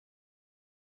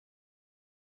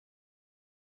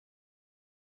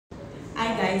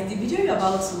guys, the video you're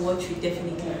about to watch will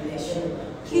definitely bless you.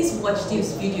 Please watch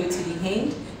this video to the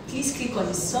end. Please click on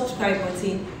the subscribe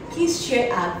button. Please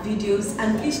share our videos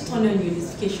and please turn on your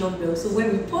notification bell so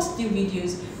when we post new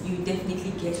videos, you will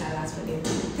definitely get alerts for them.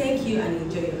 Thank you and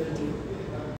enjoy your video.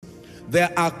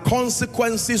 There are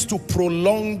consequences to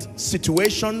prolonged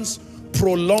situations,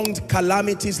 prolonged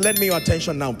calamities. Let me your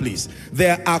attention now, please.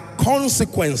 There are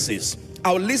consequences.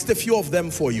 I'll list a few of them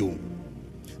for you.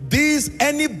 These,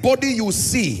 anybody you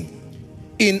see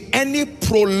in any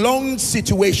prolonged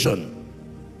situation,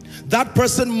 that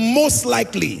person most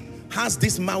likely has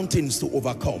these mountains to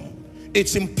overcome.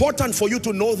 It's important for you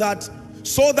to know that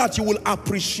so that you will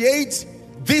appreciate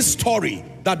this story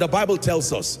that the Bible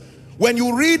tells us. When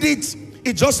you read it,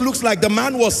 it just looks like the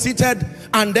man was seated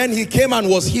and then he came and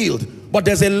was healed. But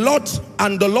there's a lot,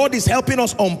 and the Lord is helping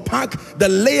us unpack the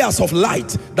layers of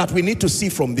light that we need to see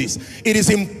from this. It is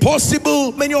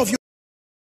impossible. Many of you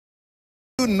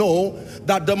know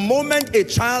that the moment a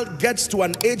child gets to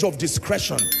an age of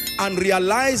discretion and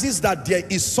realizes that there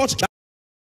is such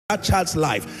that child's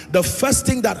life, the first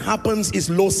thing that happens is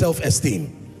low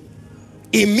self-esteem.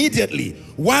 Immediately,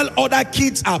 while other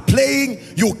kids are playing,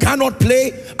 you cannot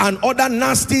play, and other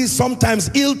nasty,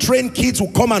 sometimes ill-trained kids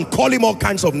will come and call him all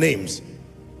kinds of names.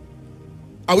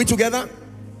 Are we together?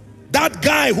 That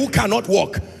guy who cannot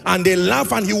walk, and they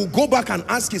laugh, and he will go back and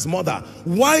ask his mother,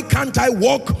 why can't I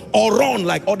walk or run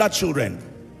like other children?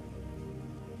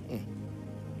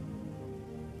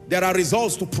 There are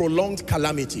results to prolonged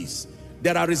calamities.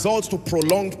 There are results to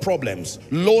prolonged problems.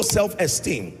 Low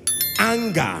self-esteem,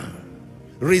 anger,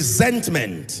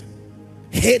 resentment,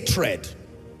 hatred,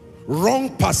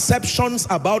 wrong perceptions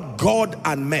about God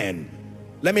and men.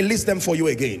 Let me list them for you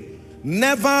again.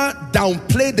 Never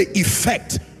downplay the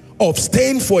effect of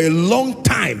staying for a long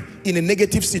time in a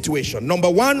negative situation. Number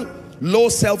one, low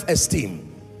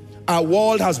self-esteem. Our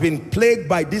world has been plagued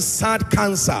by this sad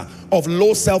cancer of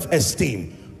low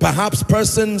self-esteem. Perhaps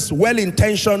persons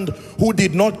well-intentioned who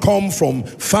did not come from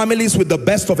families with the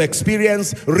best of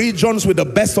experience, regions with the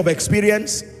best of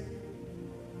experience.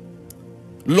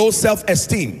 Low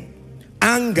self-esteem,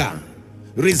 anger,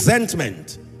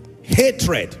 resentment,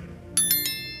 hatred.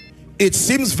 It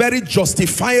seems very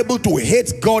justifiable to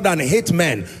hate God and hate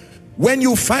men when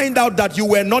you find out that you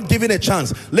were not given a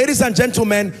chance. Ladies and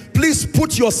gentlemen, please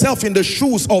put yourself in the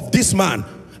shoes of this man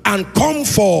and come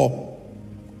for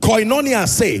Koinonia,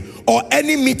 say, or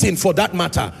any meeting for that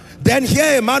matter. Then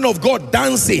hear a man of God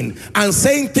dancing and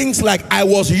saying things like, I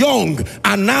was young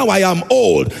and now I am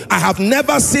old. I have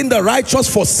never seen the righteous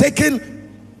forsaken.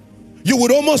 You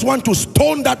would almost want to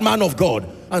stone that man of God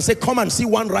and say, come and see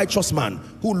one righteous man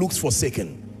who looks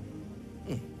forsaken.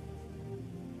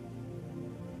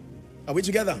 Are we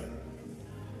together?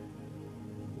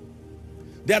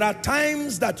 There are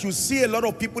times that you see a lot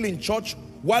of people in church,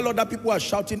 while other people are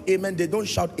shouting amen, they don't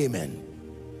shout amen.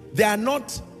 They are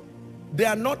not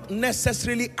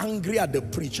necessarily angry at the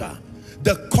preacher.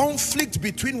 The conflict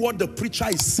between what the preacher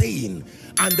is saying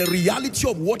and the reality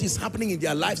of what is happening in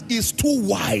their lives is too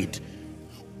wide.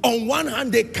 On one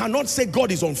hand, they cannot say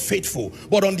God is unfaithful,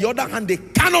 but on the other hand, they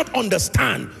cannot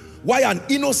understand why an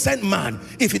innocent man,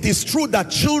 if it is true that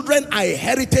children are a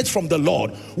heritage from the Lord,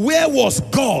 where was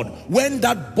God when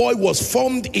that boy was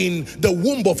formed in the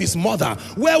womb of his mother?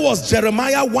 Where was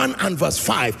Jeremiah 1 and verse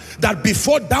 5? That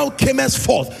before thou camest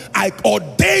forth, I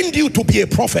ordained you to be a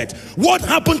prophet. What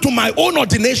happened to my own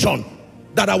ordination?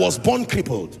 That I was born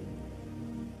crippled.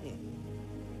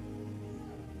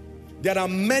 There are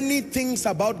many things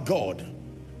about God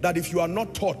that if you are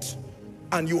not taught,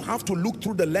 and you have to look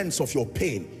through the lens of your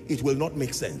pain, it will not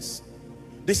make sense.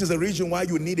 This is the reason why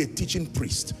you need a teaching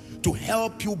priest to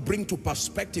help you bring to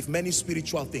perspective many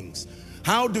spiritual things.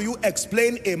 How do you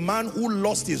explain a man who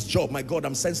lost his job? My God,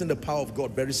 I'm sensing the power of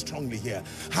God very strongly here.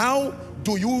 How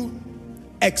do you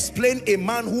explain a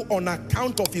man who on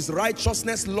account of his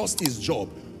righteousness lost his job?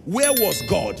 Where was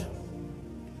God?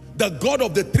 The God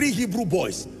of the 3 Hebrew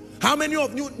boys. How many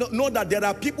of you know that there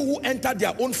are people who entered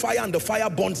their own fire and the fire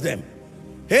burnt them?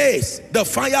 Hey, the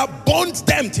fire burnt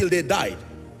them till they died.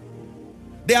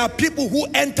 There are people who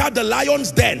entered the lion's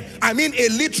den. I mean a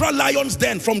literal lion's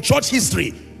den from church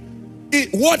history.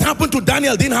 What happened to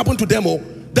Daniel didn't happen to them. Oh,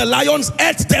 the lions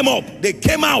ate them up. They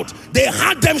came out. They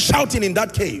had them shouting in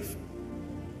that cave.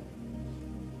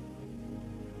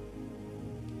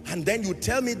 And then you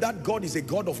tell me that God is a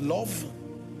God of love.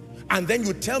 And then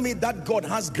you tell me that God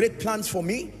has great plans for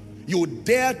me. You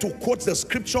dare to quote the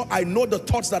scripture, I know the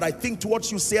thoughts that I think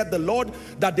towards you, saith the Lord,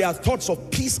 that they are thoughts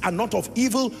of peace and not of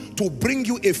evil, to bring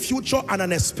you a future and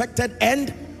an expected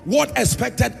end. What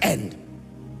expected end?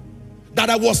 that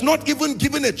I was not even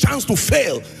given a chance to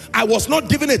fail. I was not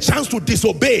given a chance to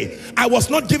disobey. I was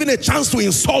not given a chance to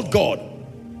insult God.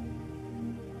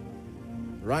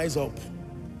 Rise up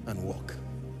and walk.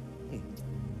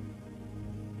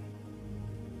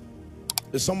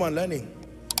 Is someone learning?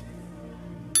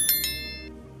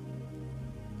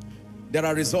 There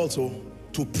are results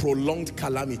to prolonged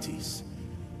calamities.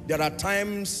 There are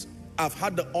times I've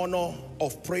had the honor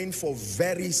of praying for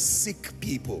very sick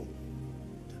people,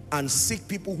 and sick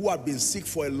people who have been sick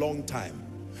for a long time.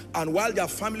 And while their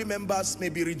family members may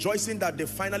be rejoicing that they've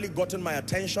finally gotten my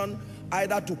attention,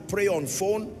 either to pray on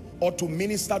phone or to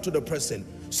minister to the person,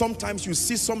 sometimes you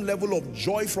see some level of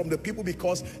joy from the people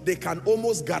because they can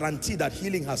almost guarantee that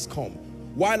healing has come.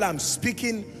 While I'm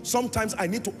speaking, sometimes I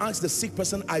need to ask the sick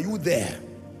person, are you there?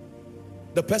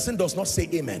 The person does not say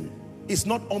amen. It's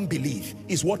not unbelief,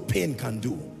 it's what pain can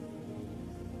do.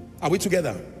 Are we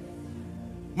together?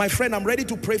 My friend, I'm ready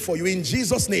to pray for you in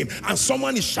Jesus' name. And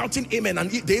someone is shouting amen, and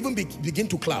they even begin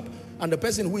to clap. And the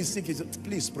person who is sick is,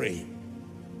 please pray.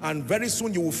 And very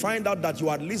soon you will find out that you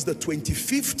are at least the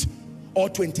 25th or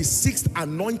 26th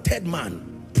anointed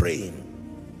man praying.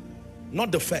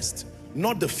 Not the first,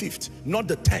 not the 5th, not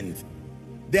the 10th.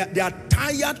 They are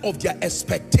tired of their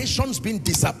expectations being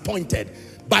disappointed.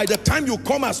 By the time you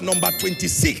come as number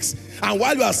 26, and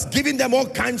while you are giving them all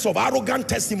kinds of arrogant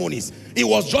testimonies, it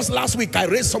was just last week I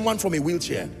raised someone from a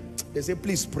wheelchair. They say,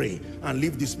 please pray and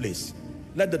leave this place.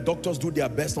 Let the doctors do their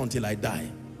best until I die.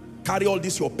 Carry all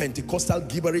this, your Pentecostal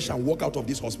gibberish, and walk out of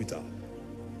this hospital.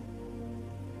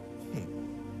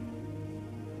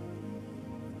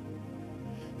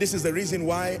 This is the reason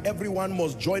why everyone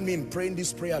must join me in praying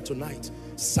this prayer tonight.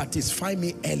 Satisfy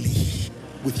me early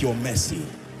with your mercy.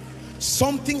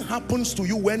 Something happens to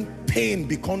you when pain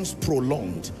becomes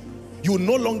prolonged. You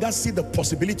no longer see the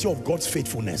possibility of God's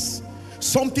faithfulness.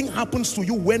 Something happens to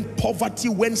you when poverty,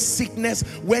 when sickness,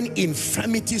 when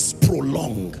infirmities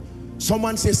prolong.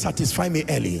 Someone says, satisfy me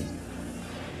early.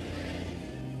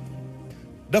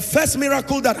 The first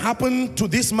miracle that happened to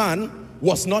this man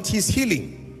was not his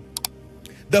healing.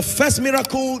 The first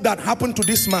miracle that happened to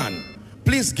this man,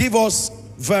 please give us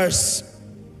verse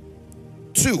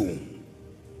 2.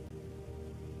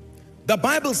 The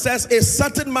Bible says a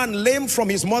certain man lame from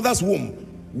his mother's womb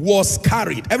was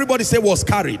carried. Everybody say was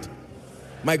carried.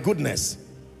 My goodness.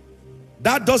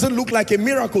 That doesn't look like a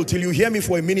miracle till you hear me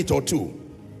for a minute or two.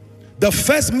 The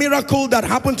first miracle that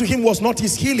happened to him was not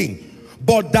his healing,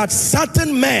 but that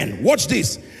certain men, watch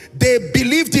this, they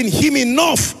believed in him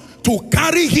enough to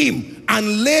carry him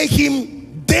and lay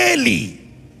him daily.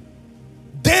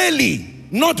 Daily,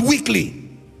 not weekly.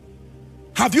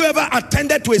 Have you ever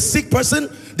attended to a sick person?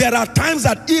 There are times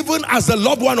that even as the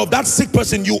loved one of that sick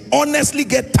person, you honestly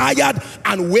get tired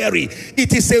and weary.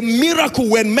 It is a miracle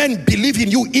when men believe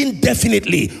in you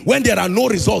indefinitely, when there are no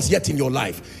results yet in your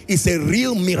life. It's a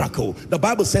real miracle. The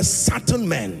Bible says certain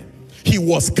men, he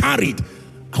was carried,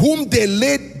 whom they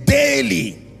laid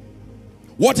daily.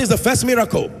 What is the first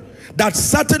miracle? That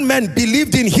certain men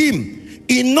believed in him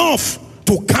enough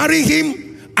to carry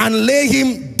him and lay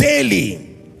him daily.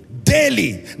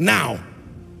 Daily. Now,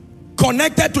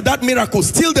 connected to that miracle,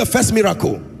 still the first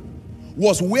miracle,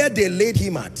 was where they laid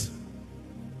him at.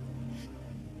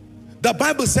 The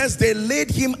Bible says they laid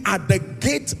him at the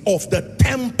gate of the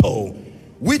temple,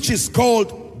 which is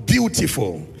called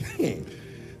Beautiful.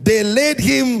 They laid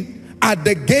him at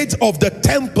the gate of the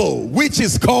temple, which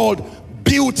is called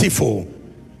Beautiful.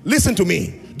 Listen to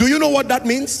me. Do you know what that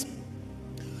means?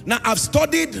 Now, I've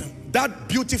studied that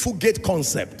beautiful gate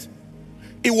concept.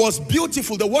 It was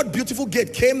beautiful. The word beautiful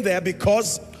gate came there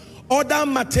because other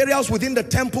materials within the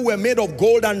temple were made of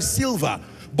gold and silver,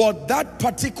 but that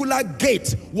particular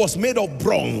gate was made of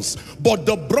bronze. But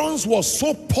the bronze was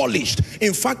so polished.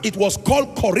 In fact, it was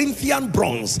called Corinthian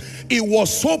bronze. It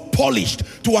was so polished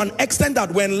to an extent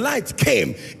that when light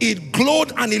came, it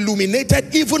glowed and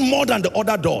illuminated even more than the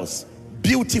other doors.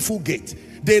 Beautiful gate.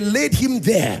 They laid him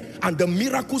there, and the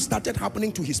miracle started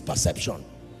happening to his perception.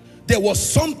 There was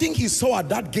something he saw at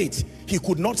that gate. He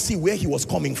could not see where he was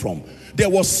coming from. There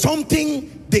was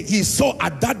something that he saw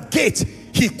at that gate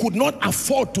he could not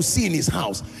afford to see in his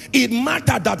house. It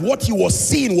mattered that what he was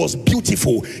seeing was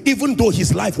beautiful, even though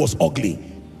his life was ugly.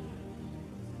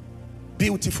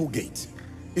 Beautiful gate.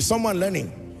 Is someone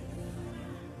learning?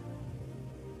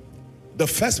 The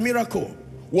first miracle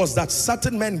was that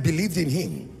certain men believed in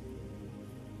him.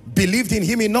 Believed in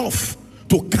him enough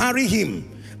to carry him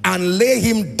and lay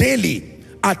him daily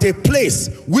at a place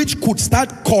which could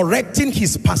start correcting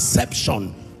his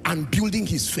perception and building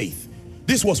his faith.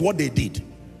 This was what they did.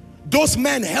 Those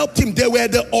men helped him. They were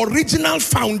the original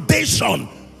foundation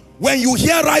When you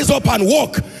hear rise up and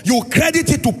walk, you credit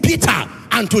it to Peter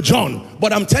and to John.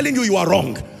 But I'm telling you, you are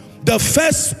wrong. The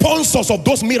first sponsors of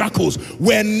those miracles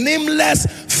were nameless,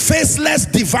 faceless,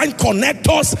 divine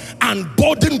connectors and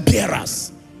burden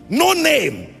bearers. No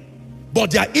name,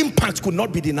 but their impact could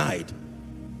not be denied.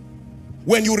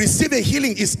 When you receive a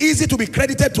healing, it's easy to be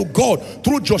credited to God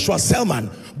through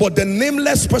Joshuaselman, but the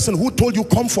nameless person who told you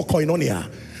come for Koinonia,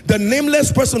 the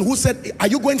nameless person who said, are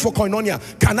you going for Koinonia?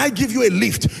 Can I give you a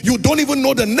lift? You don't even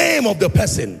know the name of the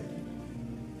person.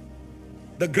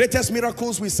 The greatest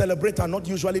miracles we celebrate are not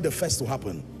usually the first to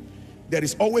happen. There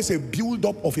is always a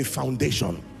build-up of a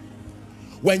foundation.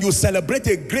 When you celebrate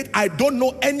a great, I don't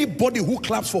know anybody who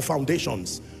claps for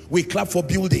foundations. We clap for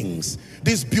buildings.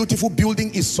 This beautiful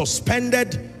building is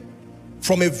suspended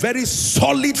from a very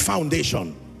solid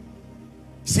foundation.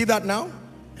 See that now?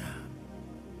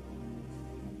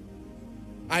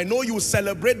 I know you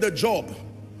celebrate the job,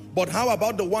 but how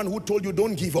about the one who told you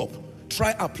don't give up?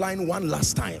 Try applying one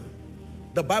last time.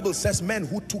 The Bible says men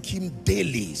who took him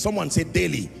daily. Someone say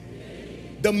daily.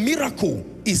 The miracle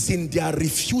is in their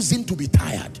refusing to be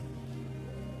tired.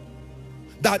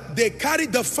 That they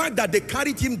carried, the fact that they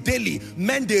carried him daily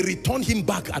meant they returned him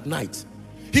back at night.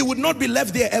 He would not be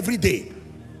left there every day.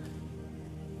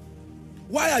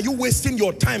 Why are you wasting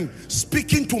your time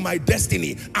speaking to my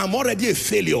destiny? I'm already a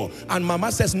failure. And mama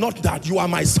says, not that, you are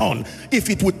my son. If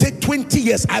it would take 20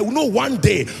 years, I will know one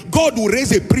day God will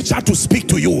raise a preacher to speak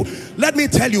to you. Let me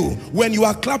tell you, when you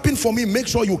are clapping for me, make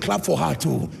sure you clap for her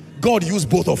too. God used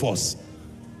both of us.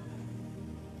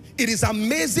 It is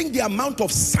amazing the amount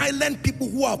of silent people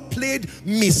who have played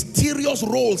mysterious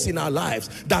roles in our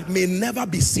lives that may never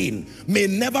be seen, may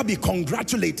never be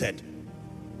congratulated.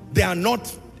 They are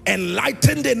not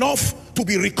enlightened enough to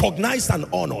be recognized and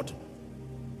honored.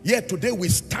 Yet today we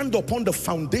stand upon the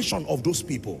foundation of those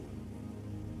people.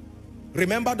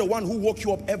 Remember the one who woke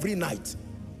you up every night.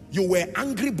 You were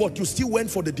angry, but you still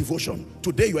went for the devotion.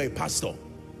 Today you are a pastor.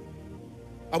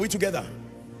 Are we together?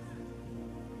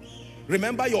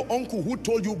 Remember your uncle who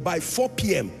told you by 4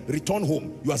 p.m. return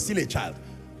home. You are still a child.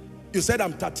 You said,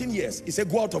 I'm 13 years. He said,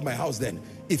 go out of my house then.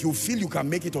 If you feel you can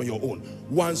make it on your own.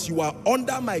 Once you are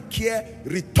under my care,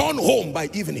 return home by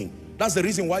evening. That's the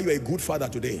reason why you're a good father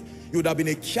today. You would have been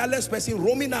a careless person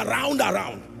roaming around.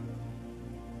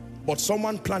 But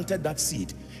someone planted that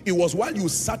seed. It was while you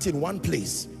sat in one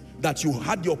place that you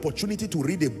had the opportunity to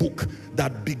read a book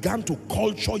that began to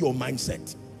culture your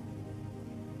mindset.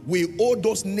 We owe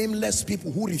those nameless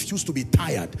people who refuse to be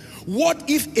tired. What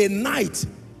if a night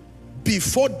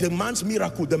before the man's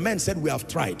miracle, the man said, we have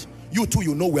tried. You too,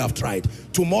 you know we have tried.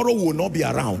 Tomorrow we will not be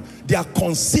around. Their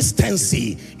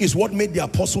consistency is what made the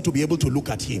apostle to be able to look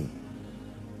at him.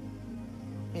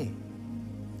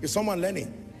 Is someone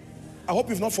learning? I hope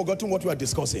you've not forgotten what we are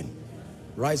discussing.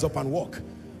 Rise up and walk.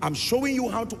 I'm showing you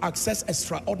how to access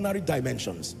extraordinary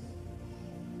dimensions.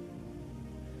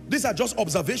 These are just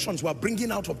observations we are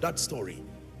bringing out of that story.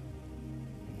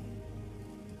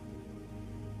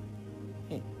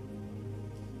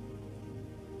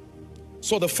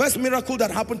 So the first miracle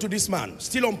that happened to this man,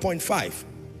 still on point 5,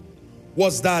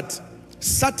 was that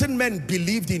certain men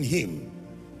believed in him.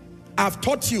 I've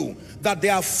taught you that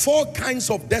there are 4 kinds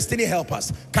of destiny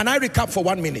helpers. Can I recap for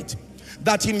 1 minute?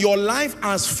 That in your life,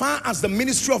 as far as the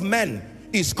ministry of men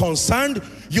is concerned,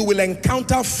 you will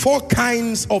encounter 4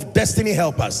 kinds of destiny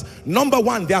helpers. Number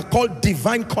 1, they are called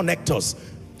divine connectors.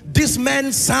 These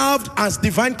men served as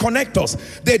divine connectors.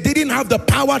 They didn't have the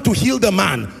power to heal the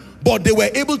man, but they were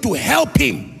able to help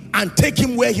him and take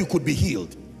him where he could be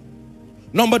healed.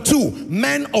 Number 2,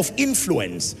 men of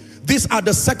influence. These are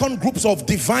the second groups of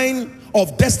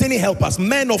destiny helpers,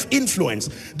 men of influence.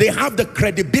 They have the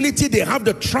credibility, they have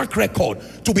the track record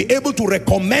to be able to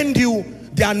recommend you.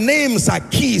 Their names are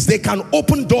keys. They can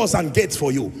open doors and gates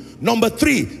for you. Number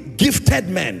 3, gifted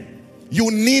men. You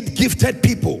need gifted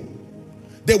people.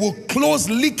 They will close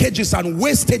leakages and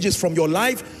wastages from your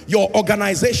life, your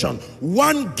organization.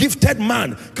 One gifted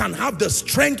man can have the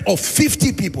strength of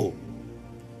 50 people.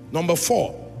 Number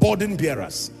 4, burden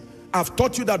bearers. I've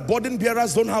taught you that burden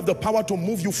bearers don't have the power to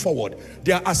move you forward.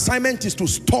 Their assignment is to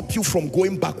stop you from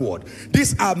going backward.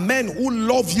 These are men who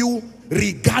love you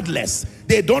regardless.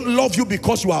 They don't love you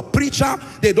because you are a preacher.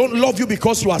 They don't love you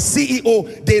because you are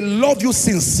CEO. They love you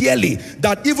sincerely,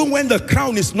 that even when the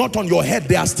crown is not on your head,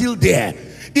 they are still there.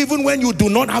 Even when you do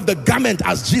not have the garment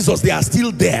as Jesus, they are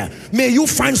still there. May you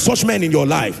find such men in your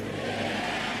life.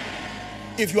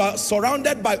 If you are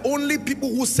surrounded by only people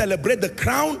who celebrate the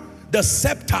crown, the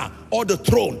scepter, or the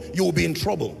throne, you will be in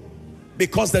trouble.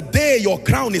 Because the day your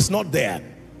crown is not there,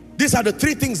 these are the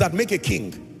 3 things that make a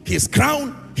king: his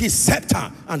crown, his scepter,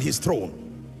 and his throne.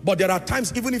 But there are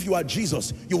times, even if you are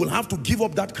Jesus, you will have to give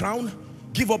up that crown,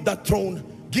 give up that throne,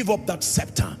 give up that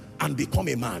scepter, and become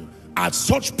a man. At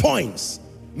such points,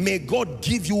 may God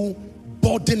give you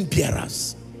burden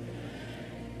bearers.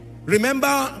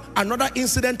 Remember another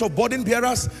incident of burden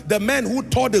bearers? The men who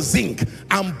tore the zinc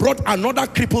and brought another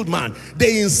crippled man.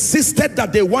 They insisted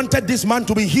that they wanted this man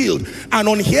to be healed. And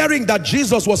on hearing that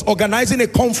Jesus was organizing a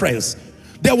conference,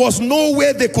 there was no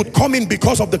way they could come in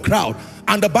because of the crowd.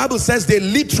 And the Bible says they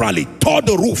literally tore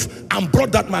the roof and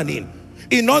brought that man in.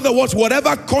 In other words,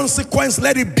 whatever consequence,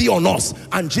 let it be on us.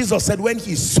 And Jesus said when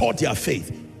he saw their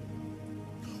faith.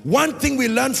 One thing we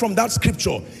learned from that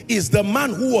scripture is the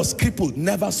man who was crippled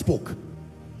never spoke.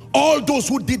 All those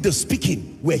who did the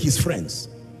speaking were his friends.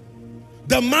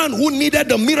 The man who needed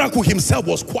the miracle himself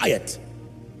was quiet.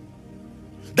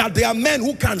 That there are men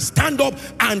who can stand up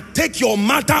and take your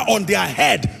matter on their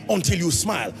head until you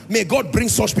smile. May God bring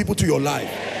such people to your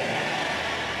life.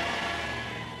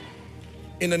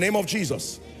 In the name of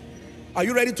Jesus. Are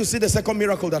you ready to see the second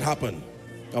miracle that happened?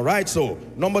 All right, so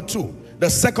number 2, the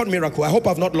second miracle. I hope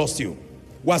I've not lost you.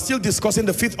 We're still discussing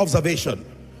the fifth observation.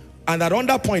 And at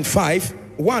under point 5,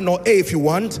 1 or A if you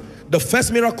want, the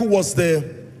first miracle was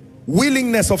the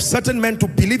willingness of certain men to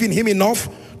believe in him enough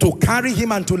to carry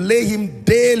him and to lay him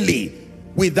daily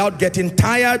without getting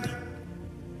tired,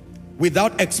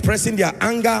 without expressing their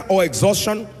anger or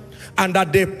exhaustion, and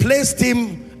that they placed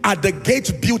him at the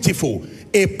gate beautiful,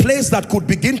 a place that could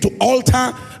begin to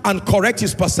alter and correct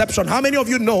his perception. How many of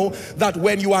you know that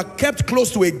when you are kept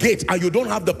close to a gate and you don't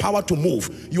have the power to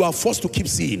move, you are forced to keep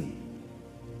seeing?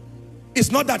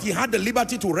 It's not that he had the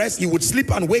liberty to rest. He would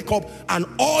sleep and wake up, and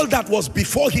all that was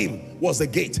before him was the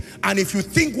gate. And if you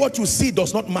think what you see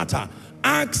does not matter,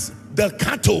 ask the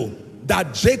cattle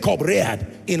that Jacob reared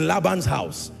in Laban's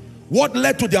house. What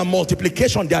led to their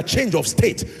multiplication, their change of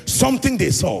state? Something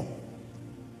they saw.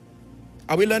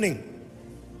 Are we learning?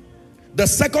 The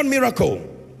second miracle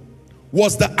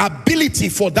was the ability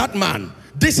for that man.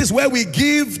 This is where we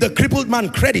give the crippled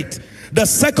man credit. The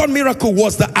second miracle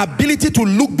was the ability to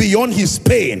look beyond his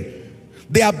pain,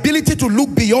 the ability to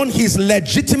look beyond his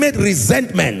legitimate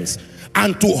resentments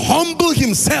and to humble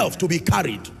himself to be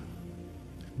carried.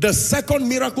 The second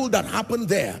miracle that happened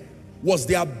there was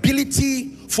the ability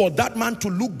for that man to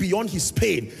look beyond his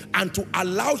pain and to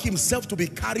allow himself to be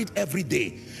carried every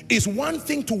day. It's one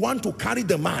thing to want to carry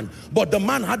the man, but the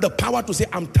man had the power to say,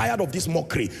 I'm tired of this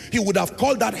mockery. He would have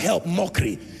called that help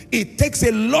mockery. It takes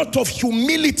a lot of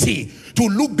humility to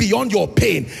look beyond your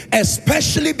pain,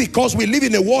 especially because we live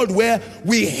in a world where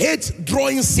we hate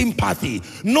drawing sympathy.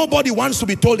 Nobody wants to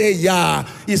be told, hey, yeah,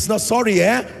 it's not sorry,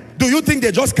 eh? Do you think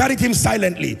they just carried him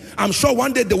silently? I'm sure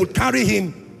one day they would carry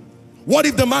him. What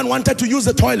if the man wanted to use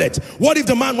the toilet? What if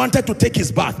the man wanted to take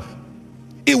his bath?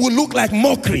 It would look like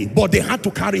mockery, but they had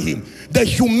to carry him. The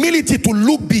humility to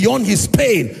look beyond his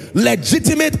pain,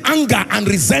 legitimate anger and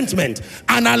resentment,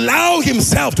 and allow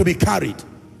himself to be carried.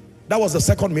 That was the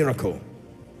second miracle.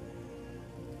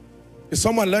 Is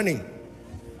someone learning?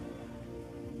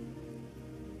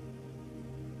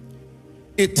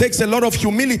 It takes a lot of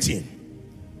humility.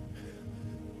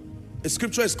 A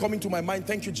scripture is coming to my mind.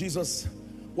 Thank you, Jesus.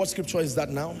 What scripture is that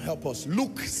now? Help us.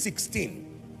 Luke 16.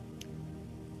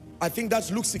 I think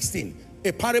that's Luke 16.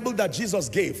 A parable that Jesus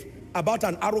gave about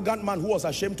an arrogant man who was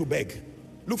ashamed to beg.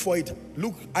 Look for it.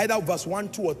 Luke, either verse 1,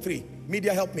 2, or 3.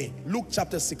 Media, help me. Luke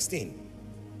chapter 16.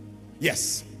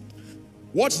 Yes.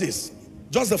 Watch this.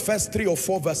 Just the first 3 or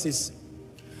 4 verses.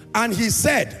 And he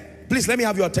said, please let me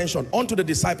have your attention. On to the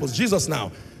disciples. Jesus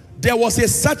now. There was a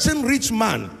certain rich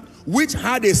man which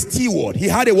had a steward. He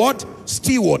had a what?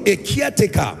 Steward, a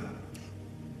caretaker.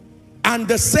 And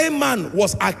the same man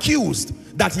was accused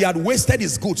that he had wasted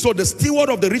his goods. So the steward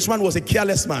of the rich man was a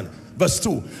careless man. Verse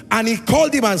 2. And he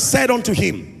called him and said unto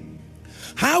him,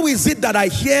 how is it that I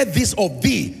hear this of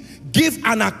thee? Give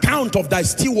an account of thy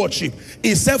stewardship.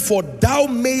 He said, for thou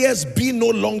mayest be no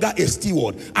longer a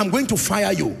steward. I'm going to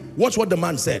fire you. Watch what the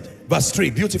man said. Verse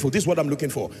 3. Beautiful. This is what I'm looking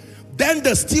for. Then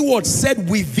the steward said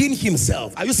within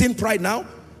himself. Are you seeing pride now?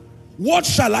 What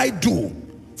shall I do?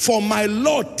 For my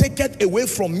Lord taketh away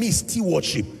from me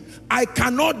stewardship. I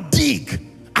cannot dig,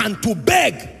 and to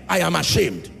beg I am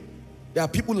ashamed. There are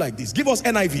people like this. Give us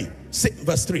NIV.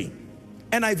 Verse 3.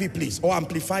 NIV please, or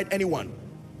Amplified, anyone.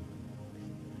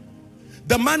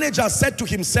 The manager said to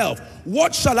himself,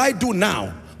 what shall I do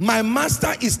now? My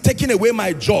master is taking away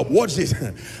my job. Watch this.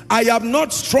 I am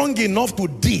not strong enough to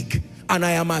dig, and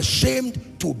I am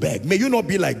ashamed to beg. May you not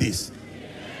be like this.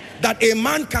 That a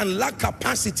man can lack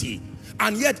capacity,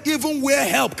 and yet even where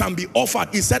help can be offered,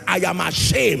 he said, I am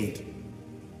ashamed.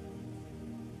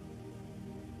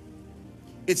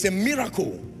 It's a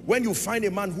miracle when you find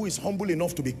a man who is humble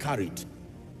enough to be carried.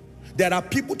 There are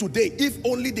people today, if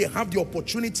only they have the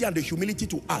opportunity and the humility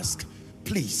to ask,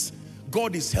 please,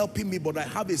 God is helping me, but I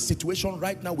have a situation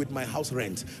right now with my house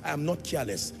rent. I am not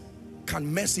careless.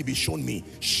 Can mercy be shown me?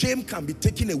 Shame can be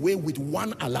taken away with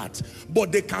one alert,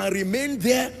 but they can remain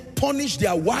there, punish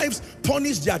their wives,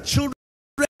 punish their children,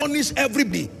 punish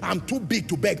everybody. I'm too big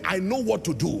to beg. I know what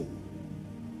to do.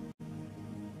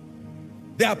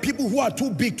 There are people who are too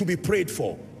big to be prayed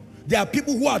for. There are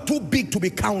people who are too big to be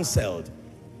counseled.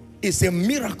 It's a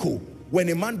miracle when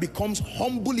a man becomes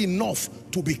humble enough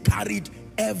to be carried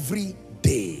every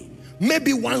day.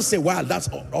 Maybe once a while, that's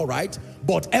all right,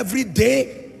 but every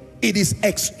day it is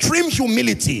extreme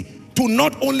humility to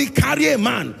not only carry a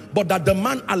man, but that the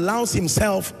man allows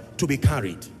himself to be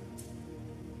carried.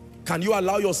 Can you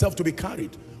allow yourself to be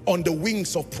carried on the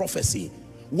wings of prophecy?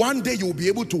 One day you will be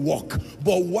able to walk,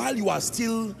 but while you are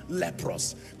still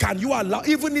leprous, can you allow,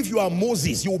 even if you are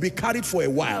Moses, you will be carried for a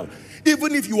while.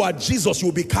 Even if you are Jesus, you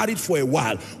will be carried for a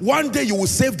while. One day you will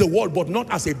save the world, but not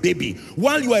as a baby.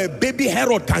 While you are a baby,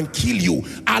 Herod can kill you.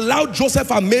 Allow Joseph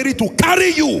and Mary to carry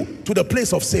you to the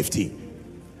place of safety.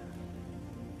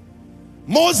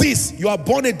 Moses, you are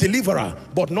born a deliverer,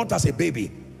 but not as a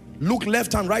baby. Look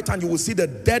left and right and you will see the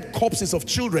dead corpses of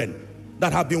children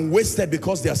that have been wasted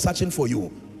because they are searching for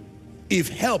you. If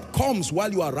help comes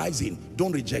while you are rising,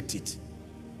 don't reject it.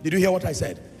 Did you hear what I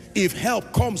said? If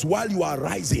help comes while you are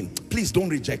rising, please don't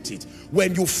reject it.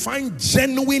 When you find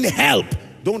genuine help,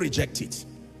 don't reject it.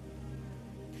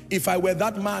 If I were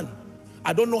that man,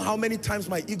 I don't know how many times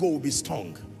my ego will be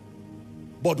stung.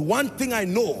 But one thing I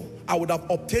know I would have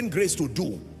obtained grace to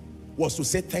do was to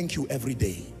say thank you every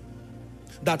day.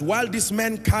 That while these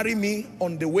men carry me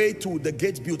on the way to the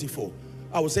gate beautiful,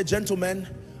 I will say, gentlemen,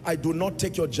 I do not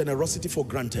take your generosity for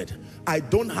granted. I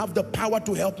don't have the power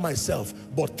to help myself,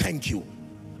 but thank you.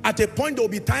 At a point they'll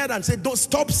be tired and say, don't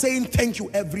stop saying thank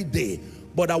you every day.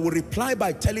 But I will reply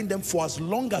by telling them, for as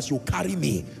long as you carry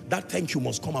me, that thank you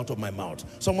must come out of my mouth.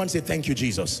 Someone say, thank you,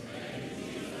 Jesus.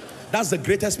 That's the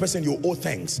greatest person you owe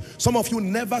thanks. Some of you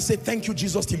never say thank you,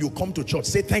 Jesus, till you come to church.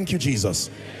 Say thank you,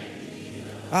 Jesus.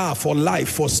 For life,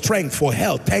 for strength, for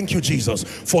health, thank you, Jesus.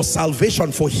 For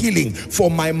salvation, for healing,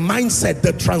 for my mindset,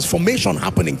 the transformation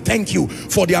happening, thank you.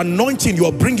 For the anointing you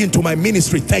are bringing to my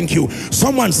ministry, thank you.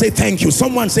 Someone say thank you.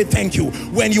 Someone say thank you.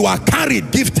 When you are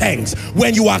carried, give thanks.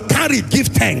 When you are carried, give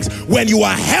thanks. When you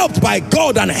are helped by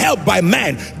God and helped by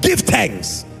man, give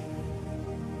thanks.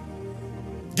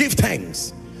 Give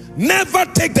thanks. Never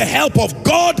take the help of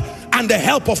God and the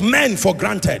help of men for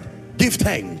granted. Give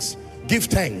thanks. Give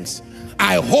thanks.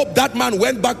 I hope that man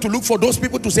went back to look for those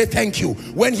people to say thank you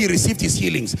when he received his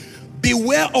healings.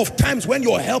 Beware of times when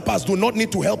your helpers do not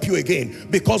need to help you again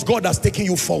because God has taken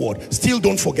you forward. Still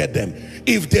don't forget them.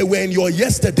 If they were in your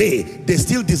yesterday, they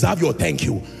still deserve your thank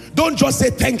you. Don't just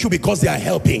say thank you because they are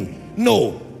helping.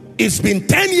 No. It's been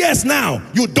 10 years now.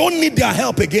 You don't need their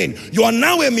help again. You are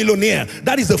now a millionaire.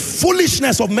 That is the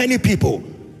foolishness of many people.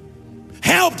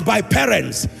 Helped by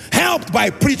parents, helped by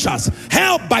preachers,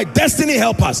 helped by destiny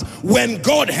helpers. When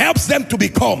God helps them to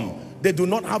become, they do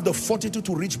not have the fortitude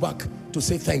to reach back to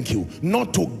say thank you.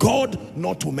 Not to God,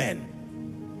 not to men.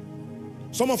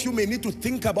 Some of you may need to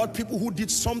think about people who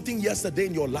did something yesterday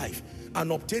in your life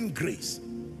and obtain grace.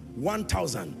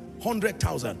 1,000,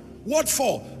 100,000. What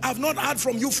for? I've not heard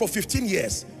from you for 15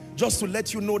 years. Just to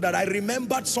let you know that I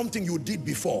remembered something you did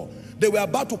before. They were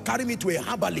about to carry me to a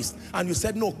herbalist and you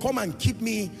said, no, come and keep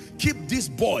this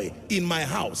boy in my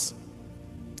house.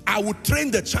 I will train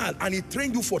the child, and he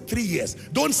trained you for 3 years.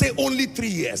 Don't say only 3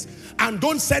 years. And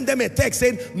don't send them a text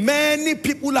saying, many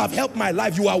people have helped my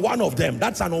life. You are one of them.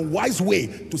 That's an unwise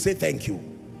way to say thank you.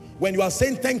 When you are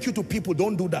saying thank you to people,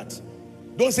 don't do that.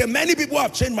 Don't say many people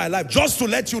have changed my life, just to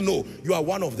let you know you are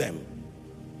one of them.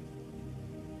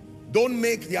 Don't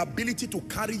make the ability to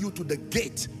carry you to the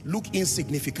gate look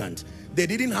insignificant. They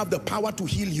didn't have the power to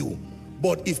heal you.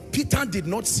 But if Peter did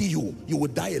not see you, you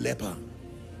would die a leper.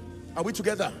 Are we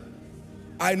together?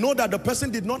 I know that the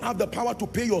person did not have the power to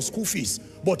pay your school fees,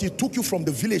 but he took you from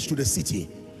the village to the city.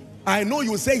 I know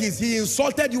you say he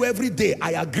insulted you every day.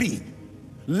 I agree.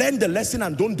 Learn the lesson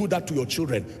and don't do that to your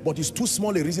children. But it's too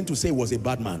small a reason to say he was a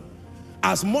bad man.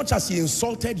 As much as he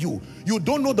insulted you, you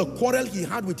don't know the quarrel he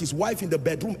had with his wife in the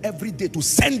bedroom every day to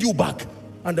send you back.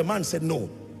 And the man said, no,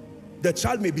 the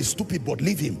child may be stupid, but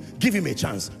leave him. Give him a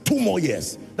chance. 2 more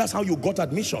years. That's how you got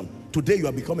admission. Today you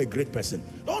have become a great person.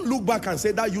 Don't look back and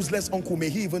say, that useless uncle, may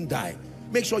he even die.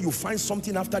 Make sure you find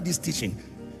something after this teaching.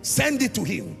 Send it to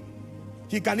him.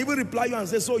 He can even reply you and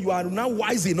say, so you are now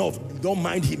wise enough. Don't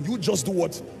mind him. You just do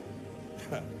what?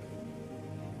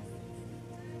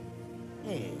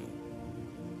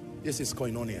 This is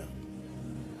Koinonia.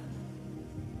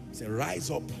 Say,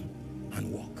 rise up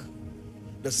and walk.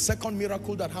 The second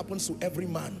miracle that happens to every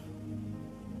man,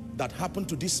 that happened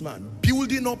to this man,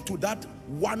 building up to that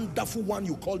wonderful one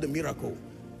you call the miracle,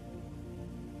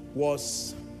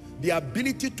 was the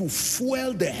ability to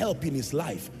fuel the help in his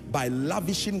life by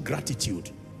lavishing gratitude,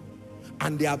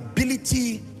 and the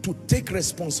ability to take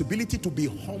responsibility, to be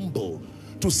humble,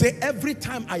 to say every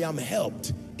time I am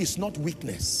helped, it's not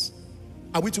weakness.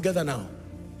 Are we together now?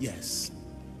 Yes.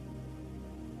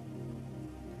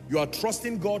 You are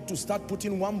trusting God to start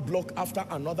putting one block after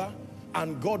another,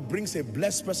 and God brings a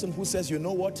blessed person who says, you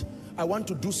know what, I want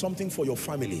to do something for your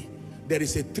family. There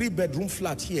is a 3-bedroom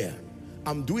flat here.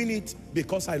 I'm doing it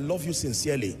because I love you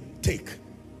sincerely. Take.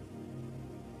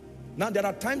 Now there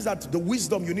are times that the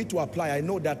wisdom you need to apply. I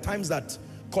know there are times that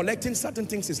collecting certain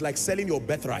things is like selling your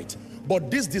birthright.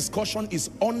 But this discussion is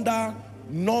under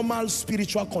normal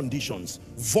spiritual conditions,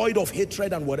 void of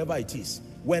hatred and whatever it is.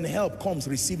 When help comes,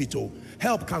 receive it all.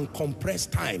 Help can compress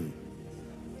time.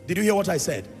 Did you hear what I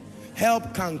said?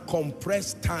 Help can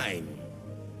compress time.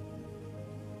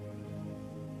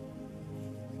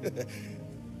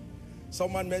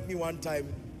 Someone met me one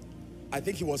time. I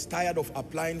think he was tired of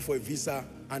applying for a visa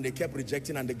and they kept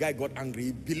rejecting, and the guy got angry.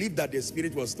 He believed that the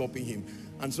spirit was stopping him.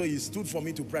 And so he stood for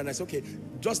me to pray, and I said, okay,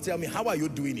 just tell me, how are you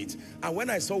doing it? And when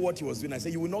I saw what he was doing, I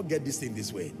said, you will not get this thing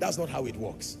this way. That's not how it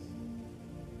works.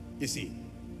 You see?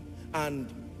 And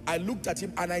I looked at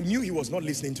him and I knew he was not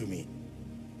listening to me.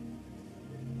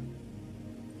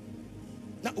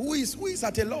 Now, who is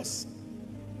at a loss?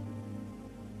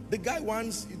 The guy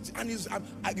wants, and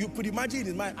you could imagine in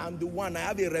his mind, I'm the one, I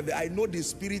have a revel, I know the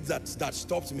spirit that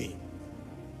stopped me.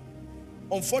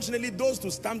 Unfortunately, those to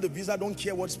stamp the visa don't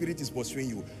care what spirit is pursuing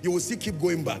you. You will still keep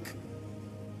going back.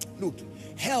 Look,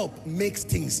 help makes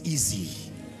things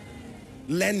easy.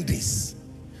 Learn this.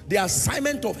 The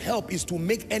assignment of help is to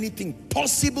make anything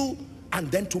possible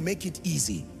and then to make it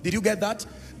easy. Did you get that?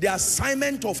 The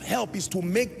assignment of help is to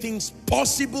make things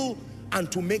possible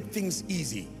and to make things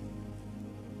easy.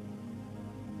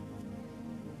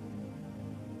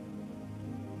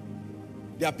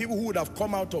 There are people who would have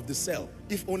come out of the cell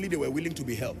if only they were willing to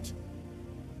be helped.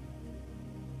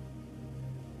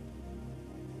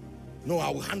 No,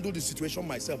 I will handle the situation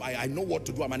myself. I know what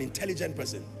to do. I'm an intelligent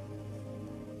person.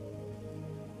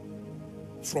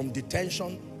 From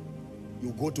detention,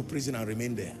 you go to prison and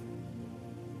remain there.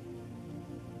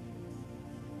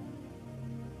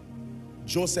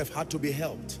 Joseph had to be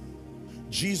helped.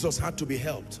 Jesus had to be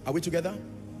helped. Are we together?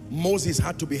 Moses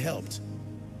had to be helped.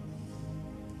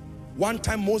 One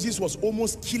time Moses was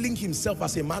almost killing himself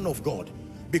as a man of God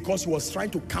because he was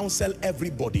trying to counsel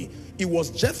everybody. It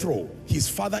was Jethro, his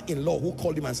father-in-law, who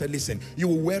called him and said, listen, you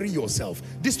will worry yourself.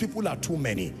 These people are too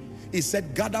many. He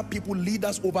said, gather people,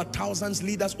 leaders over thousands,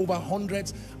 leaders over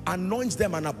hundreds, anoint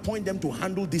them and appoint them to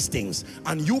handle these things.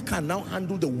 And you can now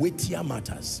handle the weightier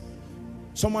matters.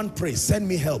 Someone pray, send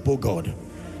me help, oh God.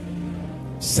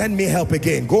 Send me help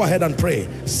again. Go ahead and pray.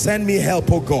 Send me help,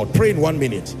 oh God. Pray in 1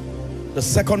 minute. The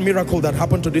second miracle that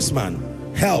happened to this man,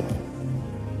 help.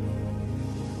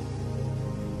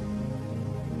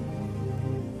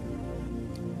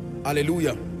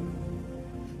 Hallelujah.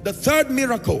 The third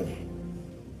miracle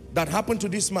that happened to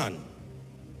this man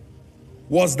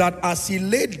was that as he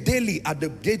laid daily at the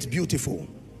gate beautiful,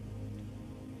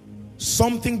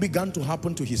 something began to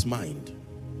happen to his mind.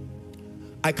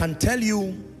 I can tell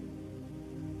you,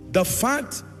 the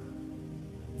fact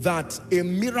that a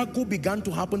miracle began to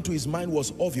happen to his mind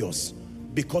was obvious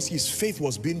because his faith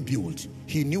was being built.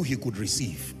 He knew he could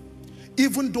receive.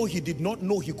 Even though he did not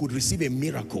know he could receive a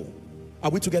miracle.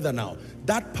 Are we together now?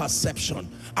 That perception.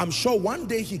 I'm sure one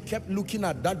day he kept looking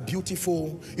at that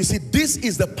beautiful. You see, this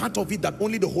is the part of it that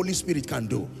only the Holy Spirit can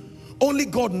do. Only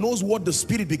God knows what the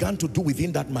Spirit began to do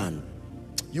within that man.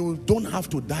 You don't have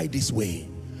to die this way.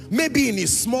 Maybe in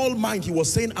his small mind he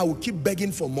was saying, I will keep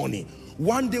begging for money.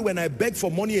 One day when I beg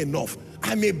for money enough,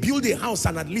 I may build a house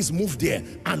and at least move there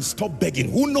and stop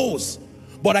begging. Who knows?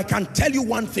 But I can tell you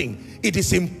one thing. It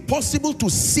is impossible to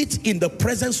sit in the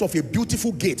presence of a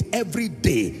beautiful gate every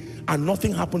day and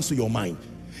nothing happens to your mind.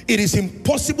 It is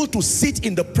impossible to sit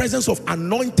in the presence of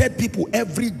anointed people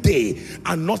every day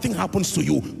and nothing happens to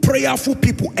you. Prayerful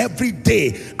people every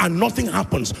day and nothing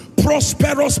happens.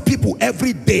 Prosperous people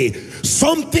every day.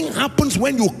 Something happens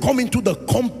when you come into the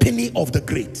company of the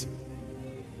great.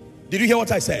 Did you hear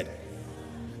what I said?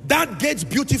 That gate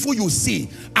beautiful you see,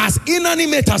 as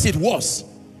inanimate as it was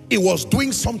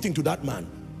doing something to that man.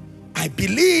 I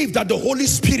believe that the Holy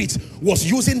Spirit was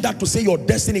using that to say your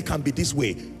destiny can be this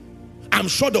way. I'm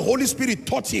sure the Holy Spirit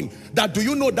taught him that, do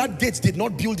you know that gate did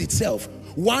not build itself?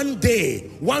 One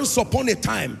day, once upon a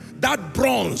time, that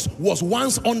bronze was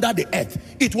once under the earth.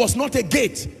 It was not a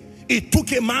gate. It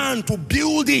took a man to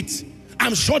build it.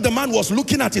 I'm sure the man was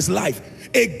looking at his life.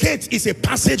 A gate is a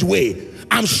passageway.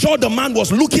 I'm sure the man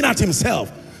was looking at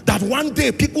himself, that one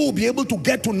day people will be able to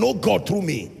get to know God through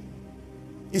me.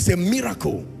 It's a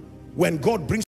miracle when God brings